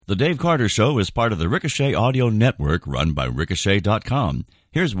The Dave Carter Show is part of the Ricochet Audio Network run by Ricochet.com.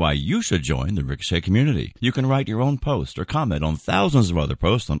 Here's why you should join the Ricochet community. You can write your own post or comment on thousands of other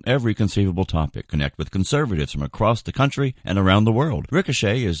posts on every conceivable topic. Connect with conservatives from across the country and around the world.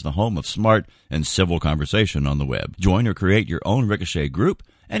 Ricochet is the home of smart and civil conversation on the web. Join or create your own Ricochet group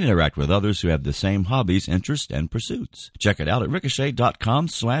and interact with others who have the same hobbies, interests, and pursuits. Check it out at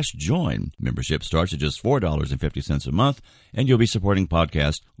ricochet.com/join. Membership starts at just $4.50 a month, and you'll be supporting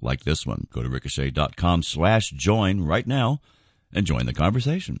podcasts like this one. Go to ricochet.com/join right now and join the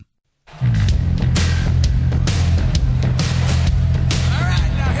conversation.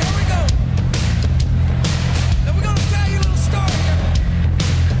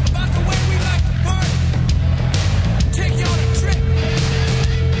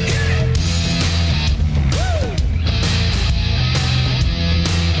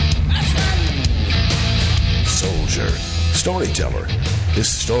 Storyteller,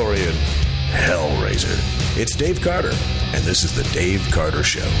 historian, hellraiser. It's Dave Carter, and this is the Dave Carter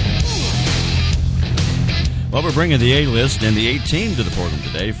Show. Well, we're bringing the A-list and the A-team to the program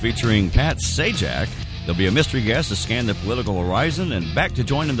today, featuring Pat Sajak. There'll be a mystery guest to scan the political horizon, and back to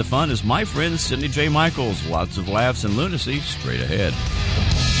join in the fun is my friend Sidney J. Michaels. Lots of laughs and lunacy straight ahead.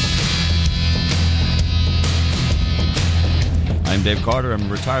 I'm Dave Carter. I'm a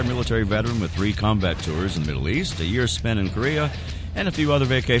retired military veteran with 3 combat tours in the Middle East, a year spent in Korea, and a few other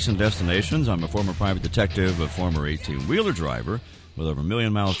vacation destinations. I'm a former private detective, a former 18-wheeler driver with over 1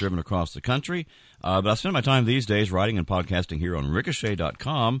 million miles driven across the country. But I spend my time these days writing and podcasting here on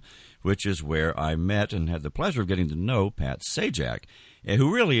Ricochet.com, which is where I met and had the pleasure of getting to know Pat Sajak,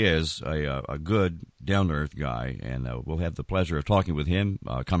 who really is a good, down-to-earth guy, and we'll have the pleasure of talking with him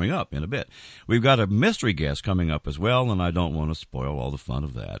coming up in a bit. We've got a mystery guest coming up as well, and I don't want to spoil all the fun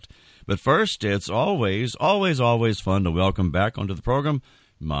of that. But first, it's always fun to welcome back onto the program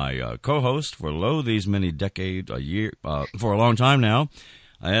my co-host for these many decades, for a long time now,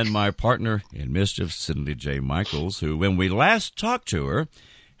 and my partner in mischief, Sidney J. Michaels, who, when we last talked to her,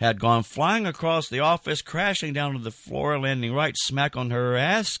 had gone flying across the office, crashing down to the floor, landing right smack on her.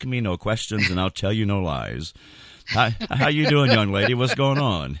 Ask me no questions, and I'll tell you no lies. How you doing, young lady? What's going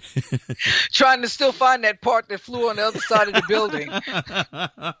on? Trying to still find that part that flew on the other side of the building.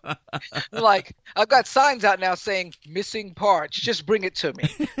 Like, I've got signs out now saying, missing parts. Just bring it to me.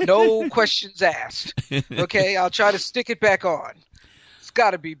 No questions asked. Okay, I'll try to stick it back on.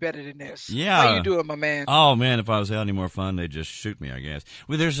 Got to be better than this. Yeah. How you doing, my man? Oh, man, if I was having any more fun, they'd just shoot me, I guess.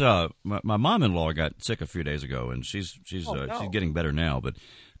 Well, there's my mom-in-law got sick a few days ago, and she's getting better now, but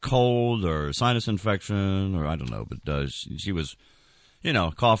cold or sinus infection or I don't know, but she was,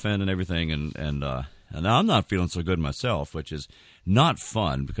 coughing and everything, and now I'm not feeling so good myself, which is not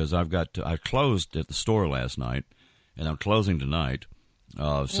fun because I closed at the store last night, and I'm closing tonight,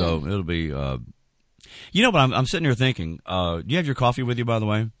 so it'll be... but I'm sitting here thinking, do you have your coffee with you, by the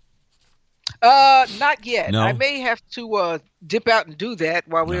way? Not yet. No? I may have to dip out and do that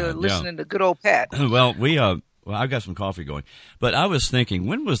while we're listening to good old Pat. Well, I've got some coffee going. But I was thinking,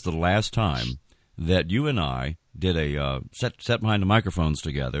 when was the last time that you and I did a sat behind the microphones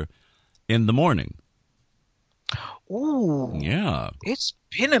together in the morning? Ooh. Yeah. It's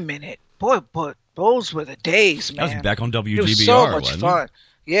been a minute. Boy, but those were the days, man. That was back on WGBR, it was so much wasn't fun. It?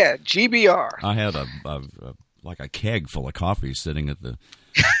 Yeah, GBR. I had like a keg full of coffee sitting at the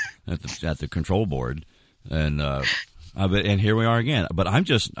at the control board, and here we are again. But I'm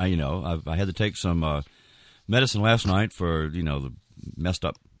just I had to take some medicine last night for the messed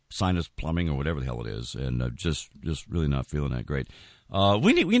up sinus plumbing or whatever the hell it is, and just really not feeling that great.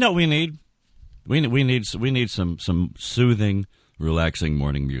 We need some soothing, relaxing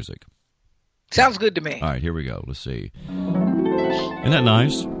morning music. Sounds good to me. All right, here we go. Let's see. Isn't that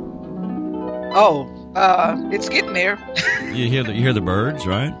nice? Oh, it's getting there. You hear the birds,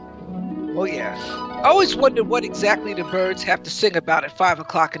 right? Oh, yeah. I always wondered what exactly the birds have to sing about at 5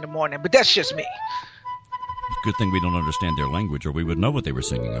 o'clock in the morning, but that's just me. Good thing we don't understand their language, or we would know what they were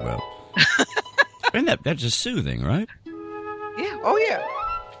singing about. And that's just soothing, right? Yeah. Oh, yeah.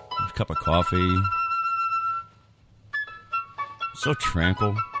 A cup of coffee. So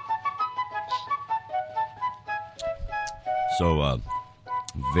tranquil. So,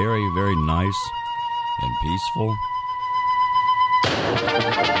 very, very nice and peaceful.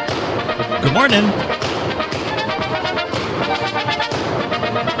 Good morning.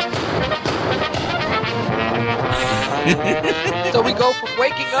 So we go from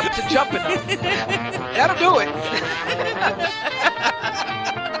waking up to jumping up. That'll do it.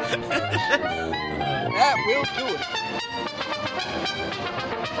 That will do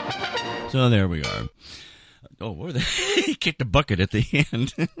it. So there we are. Oh, what were they? He kicked the bucket at the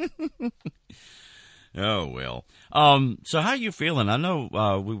end. Oh, well. So how are you feeling? I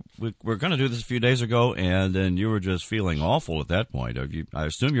know we were going to do this a few days ago, and then you were just feeling awful at that point. I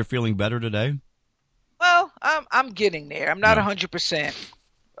assume you're feeling better today? Well, I'm getting there. I'm not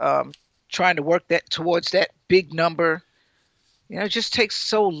 100%. Trying to work towards that big number. It just takes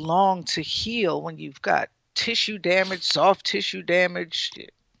so long to heal when you've got tissue damage, soft tissue damage,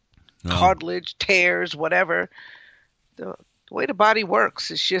 cartilage, tears, whatever. The way the body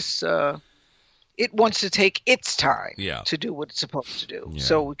works, it's just it wants to take its time to do what it's supposed to do. Yeah.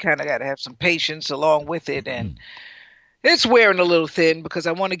 So we kind of got to have some patience along with it. And it's wearing a little thin because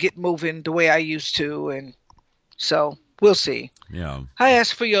I want to get moving the way I used to. And so we'll see. Yeah. I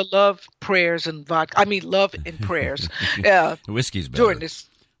ask for your love, prayers, and vodka. I mean, love and prayers. Whiskey's better. During this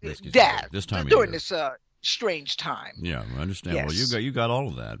time during this strange time. Yeah, I understand. Yes. Well, you got all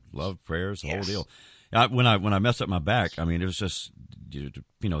of that. Love, prayers, the whole deal. When I messed up my back, I mean, it was just, it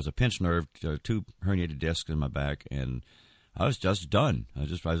was a pinched nerve, 2 herniated discs in my back, and I was just done. I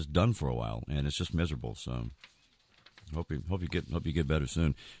was done for a while, and it's just miserable. So, hope you get better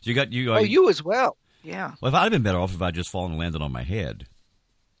soon. So you as well. Yeah. Well, if I'd been better off if I'd just fallen and landed on my head,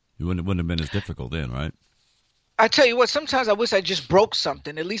 it wouldn't have been as difficult then, right? I tell you what, sometimes I wish I just broke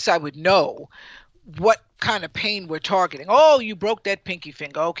something. At least I would know what kind of pain we're targeting. Oh, you broke that pinky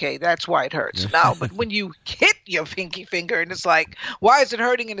finger. Okay, that's why it hurts. No, but when you hit your pinky finger and it's like, why is it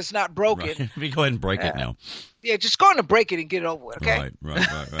hurting and it's not broken? Right. Let me go ahead and break it now. Yeah, just go on and break it and get it over with, okay?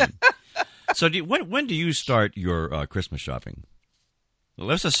 Right. So when do you start your Christmas shopping?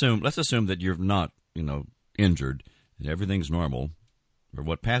 Let's assume that you're not, injured and everything's normal, or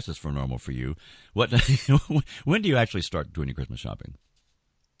what passes for normal for you. When do you actually start doing your Christmas shopping?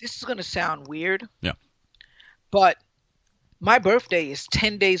 This is going to sound weird. Yeah. But my birthday is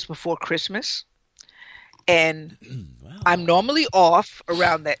 10 days before Christmas. And wow. I'm normally off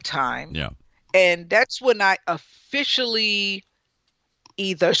around that time. Yeah. And that's when I officially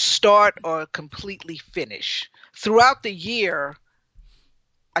either start or completely finish. Throughout the year,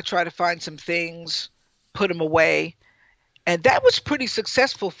 I try to find some things, put them away. And that was pretty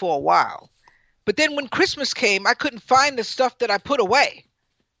successful for a while. But then when Christmas came, I couldn't find the stuff that I put away.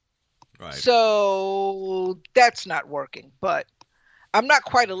 Right. So that's not working. But I'm not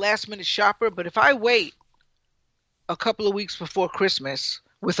quite a last-minute shopper. But if I wait a couple of weeks before Christmas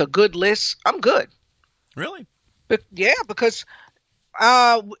with a good list, I'm good. Really? But yeah, because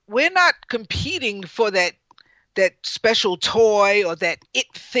we're not competing for that special toy or that it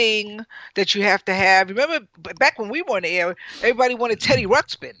thing that you have to have. Remember back when we were in the air, everybody wanted Teddy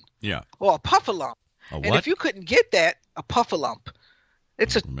Ruxpin. Yeah. Or a Puffalump. And if you couldn't get that, a Puffalump.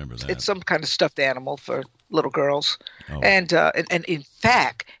 It's some kind of stuffed animal for little girls. Oh. And in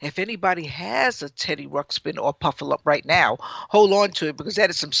fact, if anybody has a Teddy Ruxpin or Puffalump right now, hold on to it because that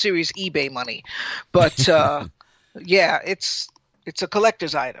is some serious eBay money. But yeah, it's a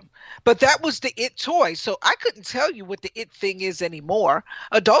collector's item. But that was the it toy. So I couldn't tell you what the it thing is anymore.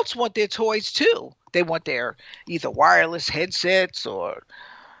 Adults want their toys too. They want their either wireless headsets or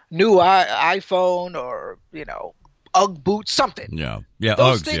new iPhone or, Ugg boots, something. Yeah.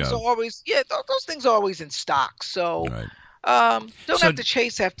 Those Uggs, things are always those things are always in stock. So don't have to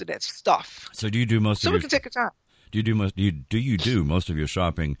chase after that stuff. So do you do most of we can take our time. Do you do most of your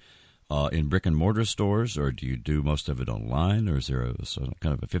shopping in brick and mortar stores, or do you do most of it online, or is there a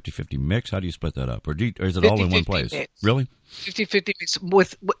kind of a 50-50 mix? How do you split that up, or is it all in one place? Mix. Really? 50-50 mix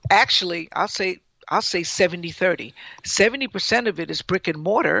with actually, I'll say 70-30. 70% of it is brick and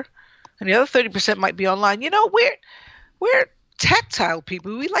mortar, and the other 30% might be online. We're tactile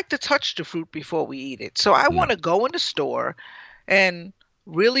people. We like to touch the fruit before we eat it. So I want to go in the store and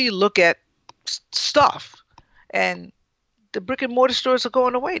really look at stuff. And the brick and mortar stores are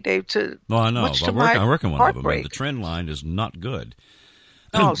going away, Dave. I know. I'm working one of them. The trend line is not good.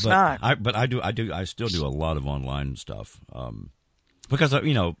 No, it's not. I still do a lot of online stuff because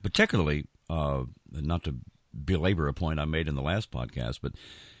particularly not to belabor a point I made in the last podcast, but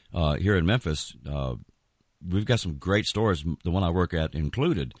here in Memphis, we've got some great stores. The one I work at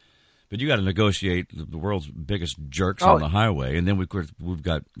included. But you got to negotiate the world's biggest jerks on the highway, and then we've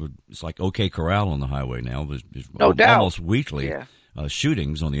got it's like OK Corral on the highway now. There's almost weekly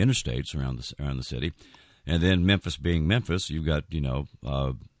shootings on the interstates around the city, and then Memphis being Memphis, you've got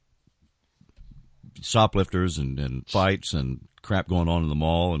shoplifters and fights and crap going on in the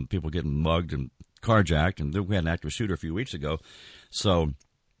mall, and people getting mugged and carjacked, and then we had an active shooter a few weeks ago, so.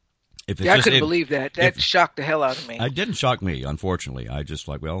 I couldn't believe that. That shocked the hell out of me. It didn't shock me, unfortunately. I just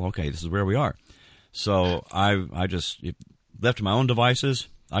okay, this is where we are. So I just left to my own devices.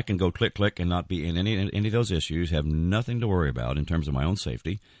 I can go click and not be in any of those issues, have nothing to worry about in terms of my own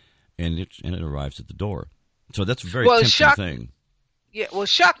safety, and it arrives at the door. So that's a very tempting thing. Yeah, well, it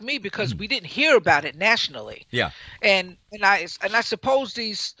shocked me because we didn't hear about it nationally. Yeah, and I suppose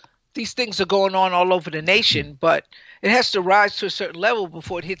these things are going on all over the nation, but it has to rise to a certain level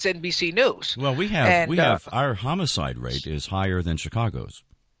before it hits NBC News. Well, we have our homicide rate is higher than Chicago's.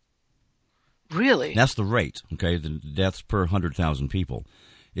 Really? That's the rate. Okay, the deaths per 100,000 people.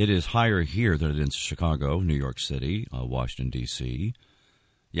 It is higher here than it is in Chicago, New York City, Washington D.C.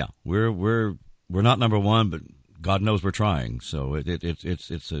 Yeah, we're not number one, but God knows we're trying. So it's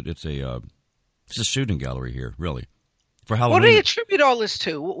a shooting gallery here, really. For Halloween. What do you attribute all this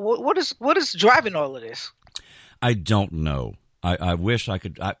to? What is driving all of this? I don't know. I wish I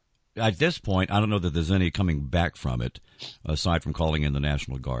could. At this point, I don't know that there's any coming back from it, aside from calling in the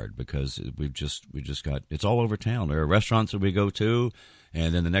National Guard, because we just got, it's all over town. There are restaurants that we go to,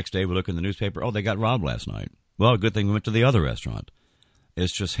 and then the next day we look in the newspaper, oh, they got robbed last night. Well, good thing we went to the other restaurant.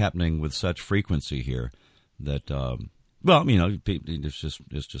 It's just happening with such frequency here that,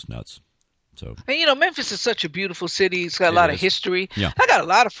 it's just nuts. So. And, Memphis is such a beautiful city. It's got a lot of history. Yeah. I got a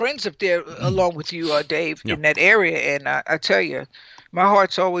lot of friends up there, along with you, Dave, in that area. And I tell you, my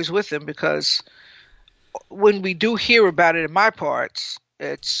heart's always with them, because when we do hear about it in my parts,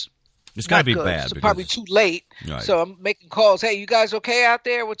 it's got to be good. bad. It's probably too late. Right. So I'm making calls. Hey, you guys okay out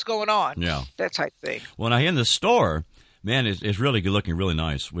there? What's going on? Yeah. That type thing. When I in the store, man, it's really good looking, really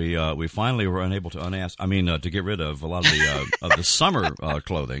nice. We finally were unable to get rid of a lot of the of the summer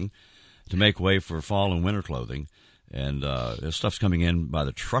clothing to make way for fall and winter clothing. And this stuff's coming in by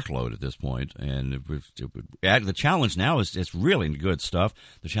the truckload at this point. And the challenge now is it's really good stuff.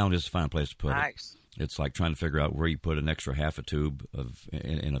 The challenge is to find a place to put it. It's like trying to figure out where you put an extra half a tube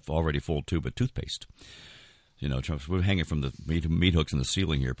in an already full tube of toothpaste. We're hanging from the meat hooks in the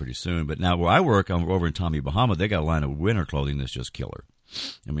ceiling here pretty soon. But now where I work, I'm over in Tommy Bahama. They got a line of winter clothing that's just killer.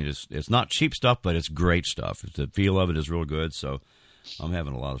 I mean, it's not cheap stuff, but it's great stuff. The feel of it is real good. So I'm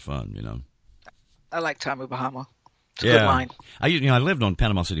having a lot of fun. I like Tommy Bahama. It's a good line. I lived on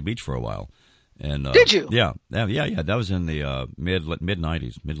Panama City Beach for a while. And did you? Yeah. That was in the mid late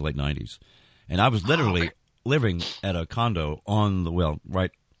 '90s, and I was literally living at a condo on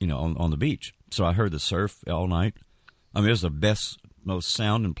the beach. So I heard the surf all night. I mean, it was the best, most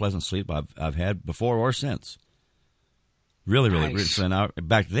sound and pleasant sleep I've had before or since. Really, really. Nice. And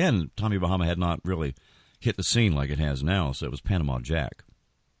back then, Tommy Bahama had not really hit the scene like it has now. So it was Panama Jack.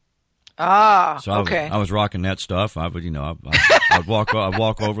 So okay. I was rocking that stuff. I'd walk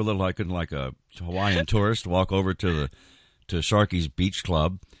over a little. I couldn't, like a Hawaiian tourist, walk over to Sharky's Beach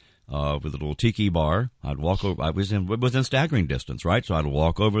Club with a little tiki bar. I'd walk over. I was within staggering distance, right? So I'd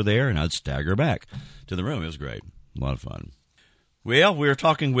walk over there and I'd stagger back to the room. It was great, a lot of fun. Well, we're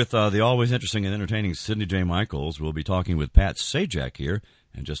talking with the always interesting and entertaining Sidney J. Michaels. We'll be talking with Pat Sajak here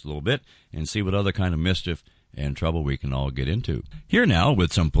in just a little bit and see what other kind of mischief and trouble we can all get into. Here now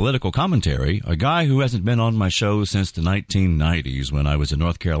with some political commentary, a guy who hasn't been on my show since the 1990s when I was in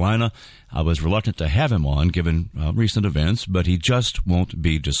North Carolina. I was reluctant to have him on given recent events, but he just won't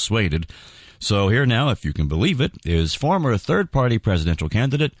be dissuaded. So here now, if you can believe it, is former third-party presidential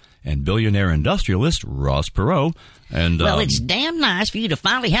candidate and billionaire industrialist Ross Perot. And well, it's damn nice for you to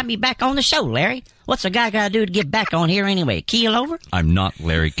finally have me back on the show, Larry. What's a guy got to do to get back on here anyway? Keel over? I'm not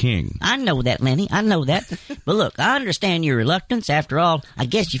Larry King. I know that, Lenny. I know that. But look, I understand your reluctance. After all, I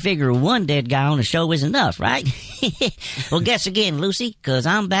guess you figure one dead guy on the show is enough, right? Well, guess again, Lucy, because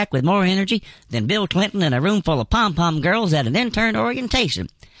I'm back with more energy than Bill Clinton in a room full of pom-pom girls at an intern orientation.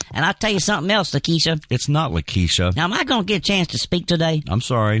 And I'll tell you something else, Lakeisha. It's not Lakeisha. Now, am I going to get a chance to speak today? I'm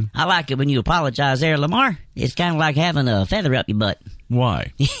sorry. I like it when you apologize there, Lamar. It's kind of like having a feather up your butt.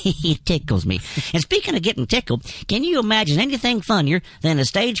 Why? It tickles me. And speaking of getting tickled, can you imagine anything funnier than a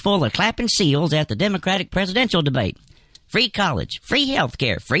stage full of clapping seals at the Democratic presidential debate? Free college, free health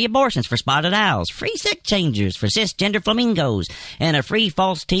care, free abortions for spotted owls, free sex changers for cisgender flamingos, and a free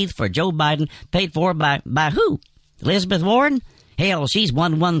false teeth for Joe Biden paid for by who? Elizabeth Warren? Hell, she's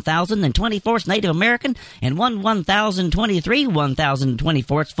 1,024th Native American and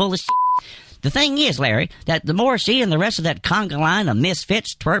 1,024th full of shit. The thing is, Larry, that the more she and the rest of that conga line of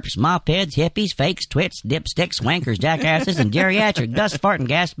misfits, twerps, mopheads, hippies, fakes, twits, dipsticks, wankers, jackasses, and geriatric dust farting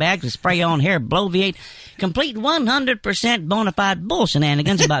gas bags with spray-on hair bloviate complete 100% bona fide bull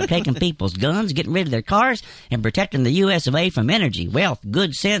shenanigans about taking people's guns, getting rid of their cars, and protecting the U.S. of A from energy, wealth,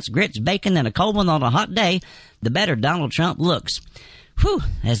 good sense, grits, bacon, and a cold one on a hot day, the better Donald Trump looks. Whew,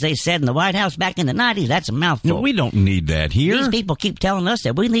 as they said in the White House back in the 90s, that's a mouthful. No, we don't need that here. These people keep telling us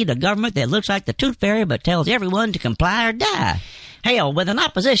that we need a government that looks like the Tooth Fairy but tells everyone to comply or die. Hell, with an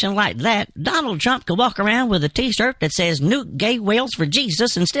opposition like that, Donald Trump could walk around with a T-shirt that says "Nuke gay whales for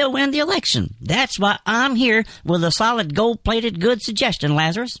Jesus" and still win the election. That's why I'm here with a solid gold-plated good suggestion,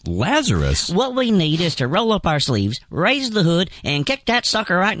 Lazarus. Lazarus? What we need is to roll up our sleeves, raise the hood, and kick that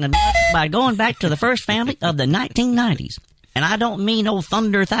sucker right in the nuts by going back to the first family of the 1990s. And I don't mean old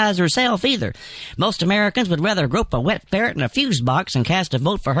Thunder Thighs herself either. Most Americans would rather grope a wet ferret in a fuse box and cast a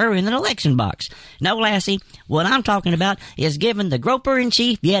vote for her in an election box. No, lassie, what I'm talking about is giving the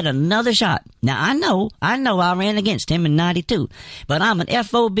groper-in-chief yet another shot. Now, I know I ran against him in 92, but I'm an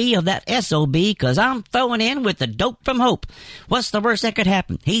FOB of that SOB because I'm throwing in with the dope from Hope. What's the worst that could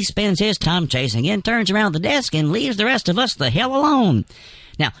happen? He spends his time chasing in, turns around the desk, and leaves the rest of us the hell alone.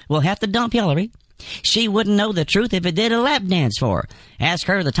 Now, we'll have to dump Hillary. She wouldn't know the truth if it did a lap dance for her. Ask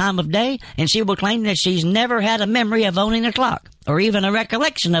her the time of day, and she will claim that she's never had a memory of owning a clock, or even a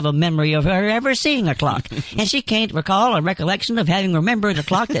recollection of a memory of her ever seeing a clock. And she can't recall a recollection of having remembered a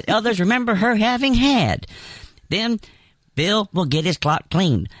clock that others remember her having had. Then Bill will get his clock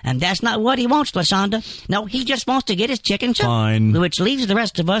cleaned. And that's not what he wants, LaShonda. No, he just wants to get his chicken chopped. Fine. Which leaves the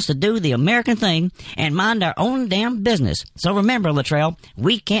rest of us to do the American thing and mind our own damn business. So remember, Latrell,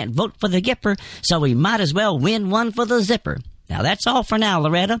 we can't vote for the Gipper, so we might as well win one for the Zipper. Now, that's all for now,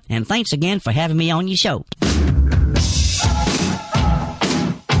 Loretta, and thanks again for having me on your show.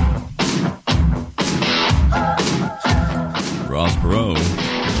 Ross Perot.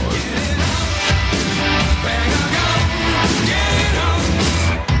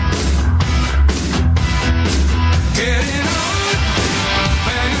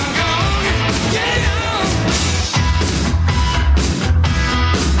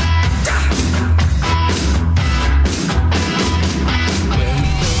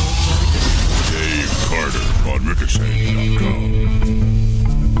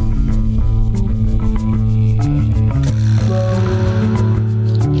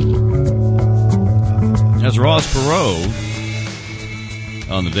 That's Ross Perot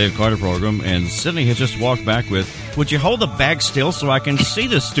on the Dave Carter program, and Sydney has just walked back with, "Would you hold the bag still so I can see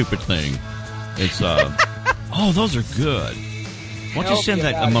this stupid thing?" It's oh, those are good. Why don't you send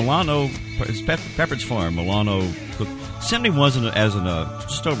that Milano? It's Pepperidge Farm Milano. Send me one as an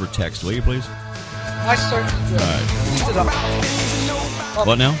just over text, will you please? I certainly will. All right.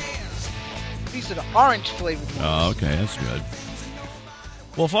 What now? These are the orange flavored ones. Oh, okay, that's good.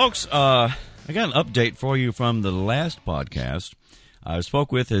 Well, folks, I got an update for you from the last podcast. I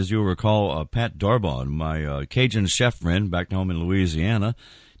spoke with, as you'll recall, Pat Darbon, my Cajun chef friend back home in Louisiana,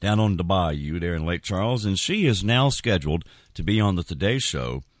 down on the bayou there in Lake Charles, and she is now scheduled to be on the Today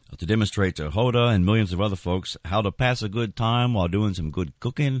Show to demonstrate to Hoda and millions of other folks how to pass a good time while doing some good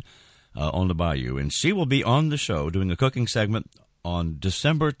cooking on the bayou. And she will be on the show doing a cooking segment on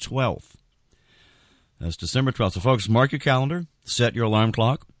December 12th. That's December 12th. So, folks, mark your calendar, set your alarm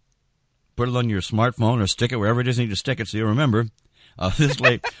clock, put it on your smartphone or stick it wherever it is you need to stick it so you remember.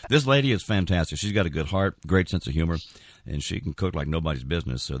 This lady is fantastic. She's got a good heart, great sense of humor, and she can cook like nobody's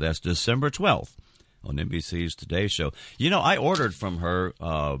business. So that's December 12th on NBC's Today Show. You know, I ordered from her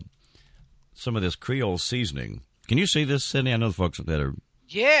some of this Creole seasoning. Can you see this, Sydney? I know the folks that are...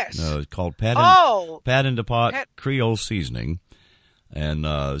 Yes. It's called Pat in the Pot Creole seasoning. And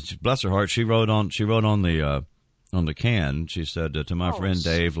bless her heart, she wrote on the can. She said, "To my friend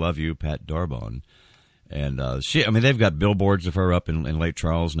Dave, love you, Pat Darbon." And they've got billboards of her up in Lake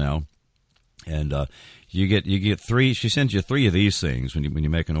Charles now. And you get three. She sends you three of these things when you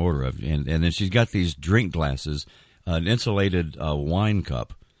make an order of, and then she's got these drink glasses, an insulated wine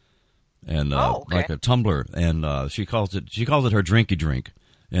cup, and like a tumbler, and she calls it her drinky drink,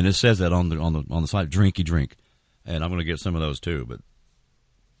 and it says that on the side, drinky drink, and I'm going to get some of those too, but.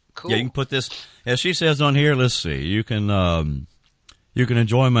 Cool. Yeah, you can put this, as she says on here. Let's see. You can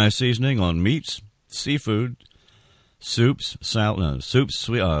enjoy my seasoning on meats, seafood, soups,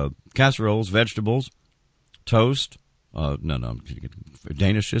 casseroles, vegetables, toast.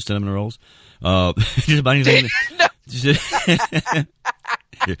 Danish cinnamon rolls. Just about anything.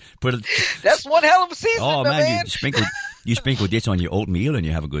 Here, put it. That's one hell of a seasoning. Oh man, you sprinkle this on your oatmeal and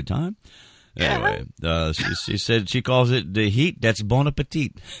you have a good time. Anyway, she said she calls it the heat that's bon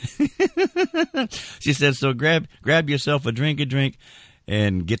appetit. She said, so grab yourself a drink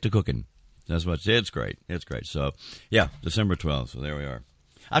and get to cooking. That's what it's great. It's great. So, yeah, December 12th. So there we are.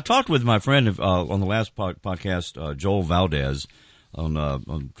 I talked with my friend on the last podcast, Joel Valdez, on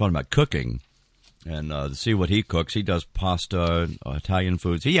talking about cooking and to see what he cooks. He does pasta, Italian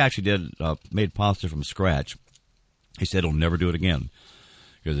foods. He actually made pasta from scratch. He said he'll never do it again,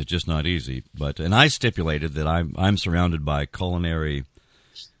 because it's just not easy. And I stipulated that I'm surrounded by culinary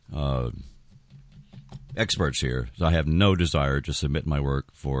experts here, so I have no desire to submit my work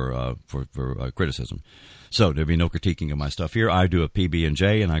for criticism. So there'll be no critiquing of my stuff here. I do a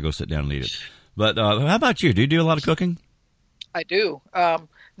PB&J, and I go sit down and eat it. But how about you? Do you do a lot of cooking? I do.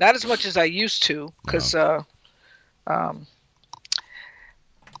 Not as much as I used to, because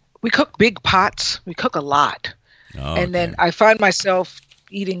we cook big pots. We cook a lot. Oh, and then I find myself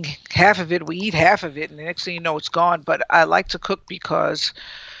eating half of it. We eat half of it, and the next thing you know, it's gone. But I like to cook because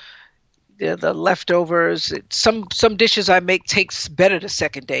the leftovers. Some dishes I make takes better the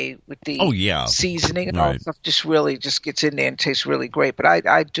second day with the seasoning and all that stuff. Just really just gets in there and tastes really great. But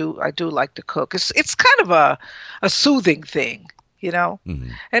I do like to cook. It's kind of a soothing thing, you know. Mm-hmm.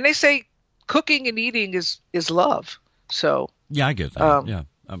 And they say cooking and eating is love. So yeah, I get that. Yeah.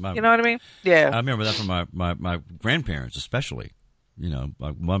 You know what I mean? Yeah. I remember that from my grandparents, especially. You know,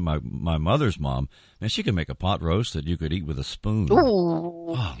 my mother's mom, man, she could make a pot roast that you could eat with a spoon.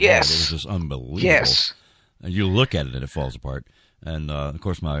 Ooh, oh, yes. Lord, it was just unbelievable. Yes. And you look at it and it falls apart. And, of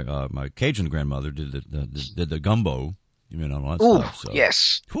course, my Cajun grandmother did the gumbo, you know, all that stuff. So.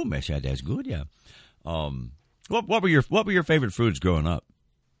 Yes. Cool, man, that's good, yeah. What were your favorite foods growing up?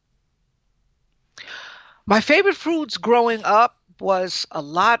 My favorite foods growing up was a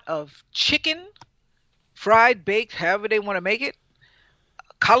lot of chicken, fried, baked, however they want to make it.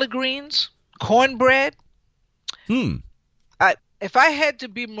 Collard greens, cornbread. If I had to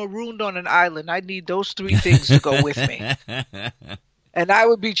be marooned on an island, I'd need those three things to go with me, and I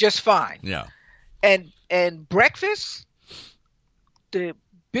would be just fine. Yeah. And breakfast, the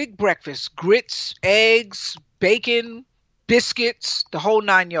big breakfast: grits, eggs, bacon, biscuits, the whole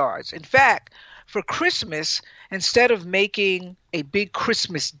 9 yards. In fact, for Christmas, instead of making a big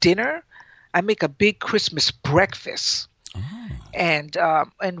Christmas dinner, I make a big Christmas breakfast. Oh.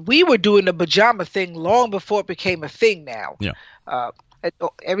 And we were doing the pajama thing long before it became a thing now. Yeah.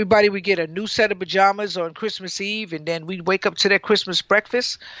 Everybody would get a new set of pajamas on Christmas Eve, and then we'd wake up to their Christmas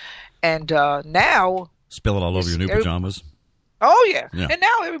breakfast. And now... Spill it all over your new pajamas? Oh, yeah. And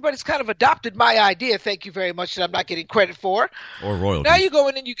now everybody's kind of adopted my idea, thank you very much, that I'm not getting credit for. Or royalties. Now you go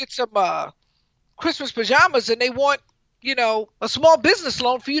in and you get some Christmas pajamas, and they want... you know, a small business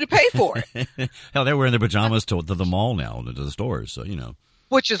loan for you to pay for it. Hell, they're wearing their pajamas to the mall now, to the stores, so, you know.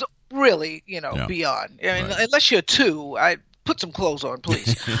 Which is really, beyond. I mean, unless you're two, I put some clothes on,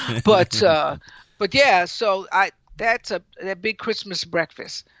 please. But yeah, so that's that big Christmas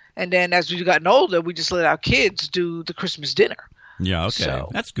breakfast. And then as we've gotten older, we just let our kids do the Christmas dinner. Yeah, okay. So,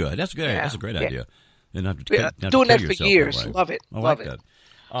 that's good. That's good. Yeah, that's a great idea. And doing that for years. Love it. I like that.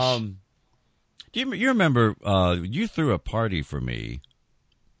 Do you remember you threw a party for me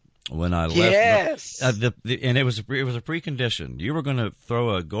when I left? Yes. And it was a precondition. You were going to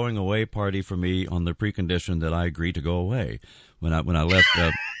throw a going away party for me on the precondition that I agreed to go away when I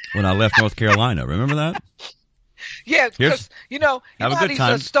left North Carolina. Remember that? Yeah, because have a good these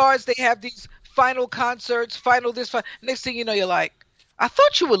time. Stars, they have these final concerts, final this. Next thing you know, you're like, I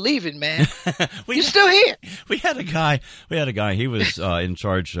thought you were leaving, man. You're still here. We had a guy. He was in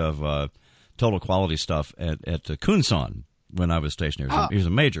charge of total quality stuff at Kunsan when I was stationed there. He was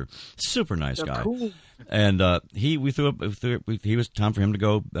a major, super nice guy. Cool. And he was time for him to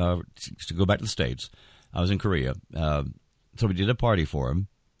go back to the States. I was in Korea, so we did a party for him,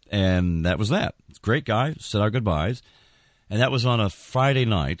 and that was that. Great guy. Said our goodbyes, and that was on a Friday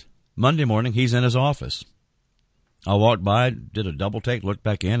night. Monday morning, he's in his office. I walked by, did a double take, looked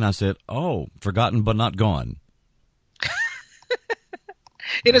back in. I said, "Oh, forgotten but not gone."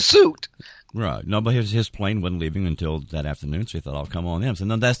 In a suit. Right. No, but his plane wasn't leaving until that afternoon, so he thought, I'll come on in. I said,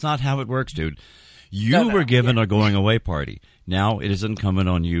 no, that's not how it works, dude. You were given a going away party. Now it is incumbent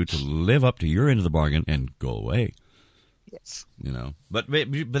on you to live up to your end of the bargain and go away. Yes. You know, but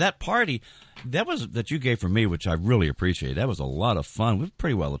that party that you gave for me, which I really appreciate, that was a lot of fun. It was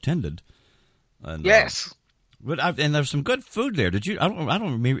pretty well attended. And, yes. And there's some good food there. Did you? I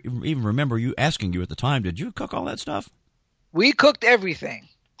don't even remember you asking you at the time. Did you cook all that stuff? We cooked everything.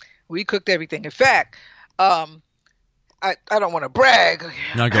 In fact, I don't want to brag.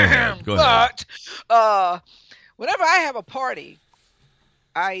 No, go ahead. But whenever I have a party,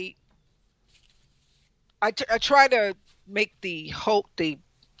 I try to make the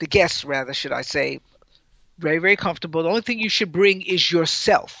guests, rather, should I say, very, very comfortable. The only thing you should bring is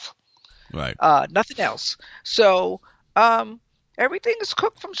yourself. Right. Nothing else. So everything is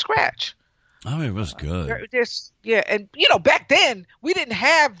cooked from scratch. Oh, it was good. And back then we didn't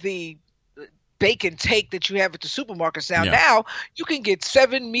have the bake and take that you have at the supermarkets now. Yeah. Now you can get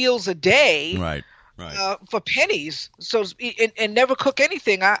 7 meals a day, right. for pennies, so and never cook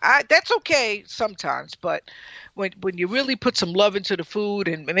anything. I that's okay sometimes, but when you really put some love into the food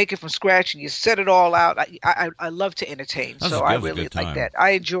and make it from scratch and you set it all out, I love to entertain. So I really like that.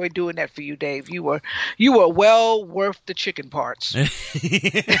 I enjoy doing that for you, Dave. You were well worth the chicken parts.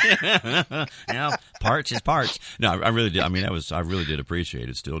 Yeah, parts is parts. No, I really did. I mean, I really did appreciate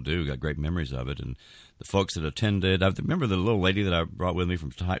it. Still do. Got great memories of it, and the folks that attended. I remember the little lady that I brought with me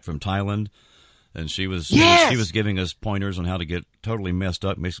from Thailand. And she was giving us pointers on how to get totally messed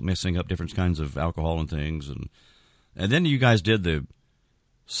up, mixing up different kinds of alcohol and things, and then you guys did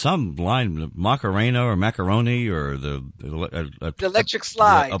some line Macarena or macaroni or the electric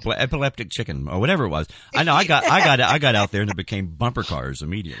slide, epileptic chicken or whatever it was. I know I got out there and it became bumper cars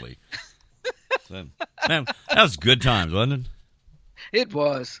immediately. So, man, that was good times, wasn't it? It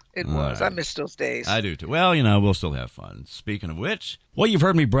was. Right. I miss those days. I do too. Well, we'll still have fun. Speaking of which, well, you've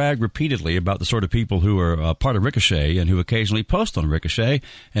heard me brag repeatedly about the sort of people who are part of Ricochet and who occasionally post on Ricochet.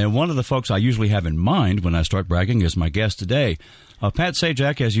 And one of the folks I usually have in mind when I start bragging is my guest today. Pat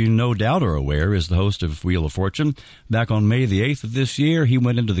Sajak, as you no doubt are aware, is the host of Wheel of Fortune. Back on May the 8th of this year, he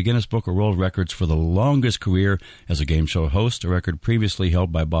went into the Guinness Book of World Records for the longest career as a game show host, a record previously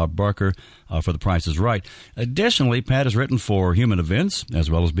held by Bob Barker for The Price is Right. Additionally, Pat has written for Human Events, as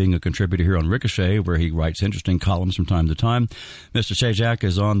well as being a contributor here on Ricochet, where he writes interesting columns from time to time. Mr. Sajak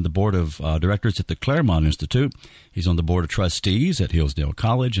is on the board of directors at the Claremont Institute. He's on the board of trustees at Hillsdale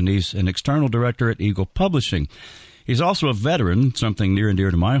College, and he's an external director at Eagle Publishing. He's also a veteran, something near and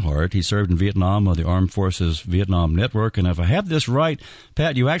dear to my heart. He served in Vietnam on the Armed Forces Vietnam Network. And if I have this right,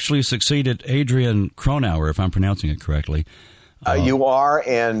 Pat, you actually succeeded Adrian Cronauer, if I'm pronouncing it correctly. You are,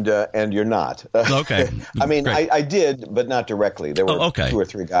 and you're not. Okay. I mean, I did, but not directly. There were 2 or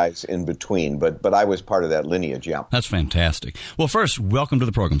 3 guys in between, but I was part of that lineage, yeah. That's fantastic. Well, first, welcome to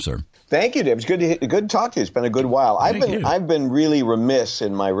the program, sir. Thank you, Dave. It's good to talk to you. It's been a good while. I've been really remiss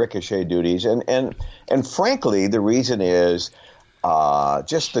in my Ricochet duties, and frankly, the reason is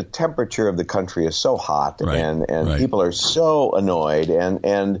just the temperature of the country is so hot, and people are so annoyed,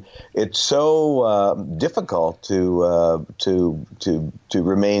 and it's so difficult to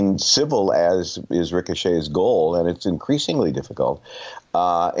remain civil, as is Ricochet's goal, and it's increasingly difficult.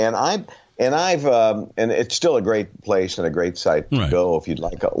 And it's still a great place and a great site to go if you'd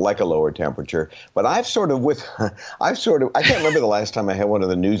like a lower temperature. But I can't remember the last time I had one of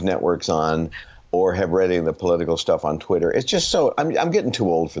the news networks on, or have read any of the political stuff on Twitter. It's just so I'm getting too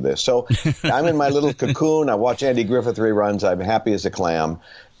old for this. So I'm in my little cocoon. I watch Andy Griffith reruns. I'm happy as a clam,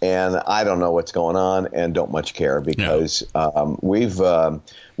 and I don't know what's going on and don't much care because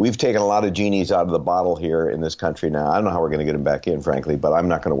we've taken a lot of genies out of the bottle here in this country now. I don't know how we're going to get them back in, frankly, but I'm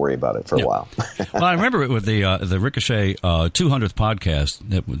not going to worry about it for a while. Well, I remember it with the Ricochet 200th podcast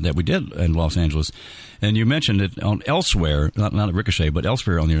that we did in Los Angeles. And you mentioned it on elsewhere, not at Ricochet, but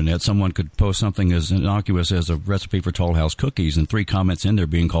elsewhere on the internet. Someone could post something as innocuous as a recipe for Toll House cookies, and 3 comments in there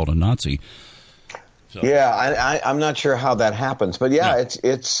being called a Nazi. So. Yeah, I'm not sure how that happens, but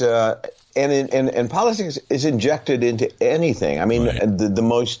it's and politics is injected into anything. I mean, the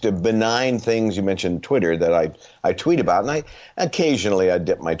most benign things, you mentioned Twitter, that I tweet about, and occasionally I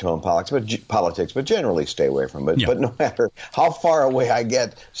dip my toe in politics, but generally stay away from it. Yeah. But no matter how far away I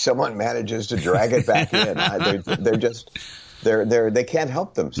get, someone manages to drag it back in. They can't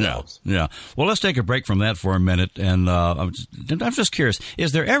help themselves. Yeah. Well, let's take a break from that for a minute. And I'm just curious,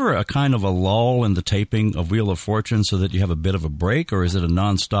 is there ever a kind of a lull in the taping of Wheel of Fortune so that you have a bit of a break, or is it a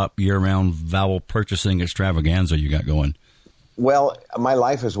nonstop year-round vowel purchasing extravaganza you got going? Well, my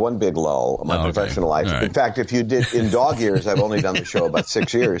life is one big lull, my professional life. Right. In fact, if you did in dog years, I've only done the show about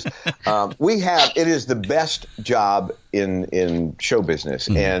 6 years. It is the best job in show business.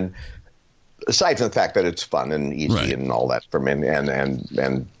 Mm-hmm. And aside from the fact that it's fun and easy and all that for me,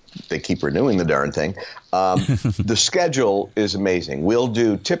 and they keep renewing the darn thing, the schedule is amazing. We'll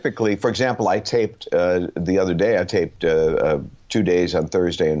do typically, for example, I taped the other day. I taped 2 days on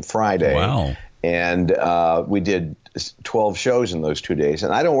Thursday and Friday. Wow! And we did 12 shows in those 2 days,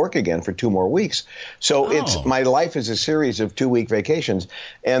 and I don't work again for 2 more weeks. So it's my life is a series of 2-week vacations,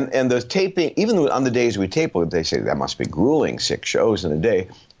 and the taping. Even on the days we tape, they say that must be grueling, 6 shows in a day.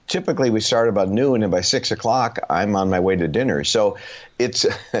 Typically, we start about noon, and by 6 o'clock, I'm on my way to dinner. So it's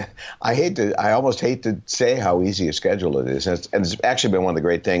I almost hate to say how easy a schedule it is. And it's actually been one of the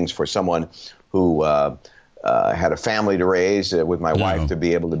great things for someone who had a family to raise with my wife to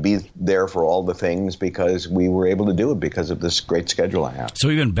be able to be there for all the things, because we were able to do it because of this great schedule I have. So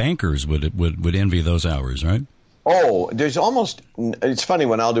even bankers would envy those hours, right? Oh, it's funny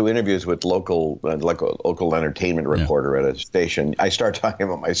when I'll do interviews with local entertainment reporter at a station, I start talking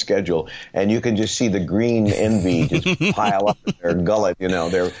about my schedule and you can just see the green envy just pile up in their gullet,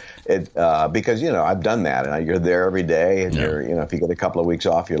 because, I've done that and you're there every day and you're, if you get a couple of weeks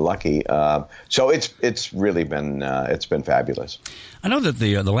off, you're lucky. So it's really been, it's been fabulous. I know that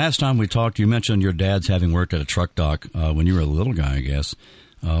the last time we talked, you mentioned your dad's having worked at a truck dock when you were a little guy, I guess.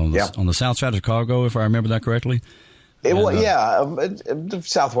 On the south side of Chicago, if I remember that correctly. The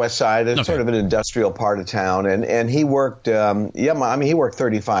southwest side. It's sort of an industrial part of town, and he worked. He worked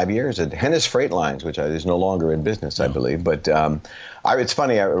 35 years at Hennis Freight Lines, which is no longer in business, I believe. But it's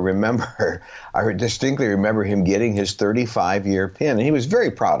funny. I distinctly remember him getting his 35-year pin, and he was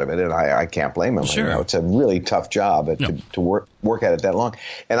very proud of it, and I can't blame him. Sure. It's a really tough job to work at it that long.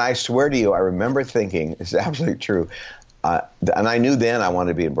 And I swear to you, I remember thinking, it's absolutely true. And I knew then I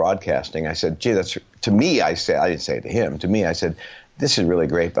wanted to be in broadcasting. I said, gee, to me, I didn't say it to him. To me, I said, this is really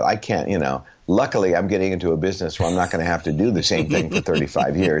great, but I can't, luckily I'm getting into a business where I'm not going to have to do the same thing for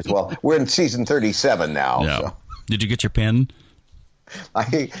 35 years. Well, we're in season 37 now. Yeah. So. Did you get your pen?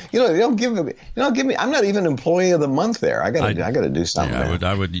 They don't give me. I'm not even employee of the month there. I got to do something.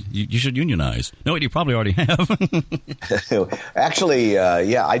 Yeah, you should unionize. No, you probably already have. Actually,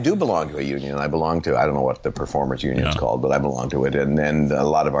 I do belong to a union. I belong to, I don't know what the performers union is called, but I belong to it, and a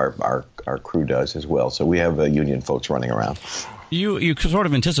lot of our crew does as well. So we have union folks running around. You sort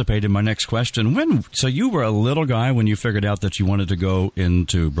of anticipated my next question. So you were a little guy when you figured out that you wanted to go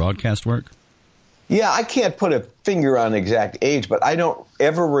into broadcast work? Yeah, I can't put a finger on exact age, but I don't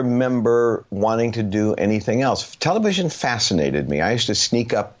ever remember wanting to do anything else. Television fascinated me. I used to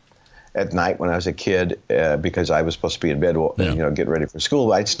sneak up at night when I was a kid because I was supposed to be in bed, getting ready for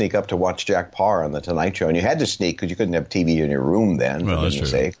school. I'd sneak up to watch Jack Parr on The Tonight Show, and you had to sneak because you couldn't have TV in your room then, for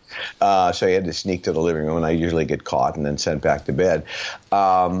goodness sake. So you had to sneak to the living room, and I usually get caught and then sent back to bed.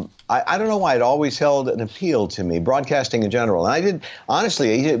 I don't know why it always held an appeal to me, broadcasting in general. And I did,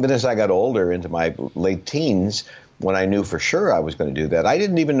 honestly, even as I got older, into my late teens, when I knew for sure I was going to do that, I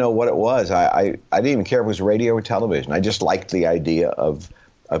didn't even know what it was. I didn't even care if it was radio or television. I just liked the idea of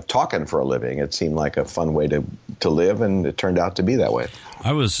talking for a living. It seemed like a fun way to live, and it turned out to be that way.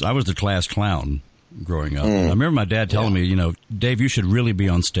 I was the class clown growing up. I remember my dad telling me, Dave, you should really be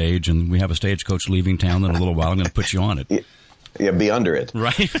on stage, and we have a stagecoach leaving town in a little while. I'm going to put you on it. Yeah, be under it.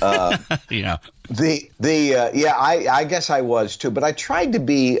 Right. Yeah. I guess I was too, but I tried to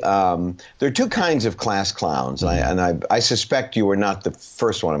be. There are two kinds of class clowns, and I suspect you were not the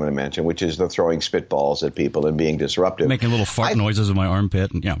first one I'm going to mention, which is the throwing spitballs at people and being disruptive, making little fart noises in my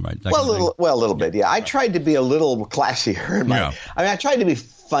armpit, and a little bit. Yeah, I tried to be a little classier. I tried to be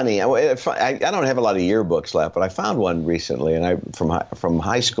funny. I don't have a lot of yearbooks left, but I found one recently, and from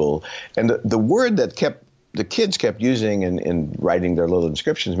high school, and the word that the kids kept using in writing their little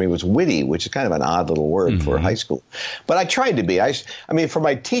inscriptions to me was witty, which is kind of an odd little word for high school. But I tried to be. I mean, for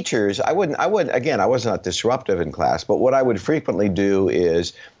my teachers, I was not disruptive in class, but what I would frequently do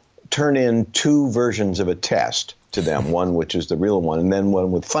is turn in two versions of a test to them, one which is the real one, and then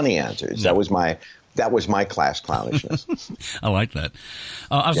one with funny answers. That was my class clownishness. I like that.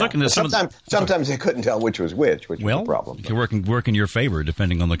 I was looking at sometimes they couldn't tell which was which was the problem. It can work in your favor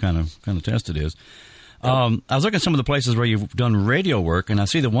depending on the kind of test it is. I was looking at some of the places where you've done radio work, and I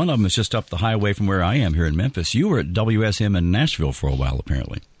see that one of them is just up the highway from where I am here in Memphis. You were at WSM in Nashville for a while,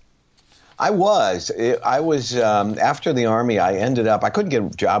 apparently. I was. After the Army, I couldn't get a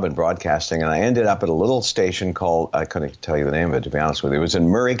job in broadcasting, and I ended up at a little station called, I couldn't tell you the name of it, to be honest with you. It was in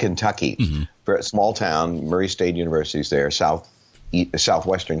Murray, Kentucky, a small town. Murray State University's there,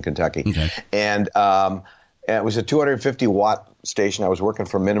 southwestern Kentucky. Okay. And it was a 250-watt station. I was working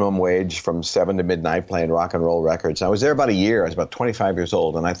for minimum wage from 7 to midnight playing rock and roll records. I was there about a year. I was about 25 years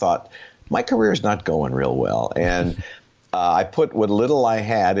old, and I thought, my career is not going real well. And I put what little I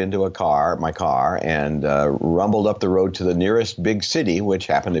had into my car, and rumbled up the road to the nearest big city, which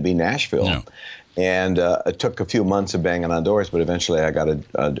happened to be Nashville. Yeah. And it took a few months of banging on doors, but eventually I got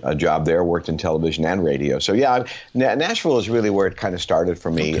a job there, worked in television and radio. So, Nashville is really where it kind of started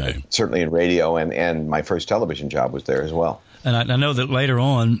for me, certainly in radio, and my first television job was there as well. And I know that later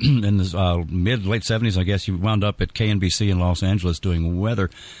on, in the mid-late 70s, I guess, you wound up at KNBC in Los Angeles doing weather.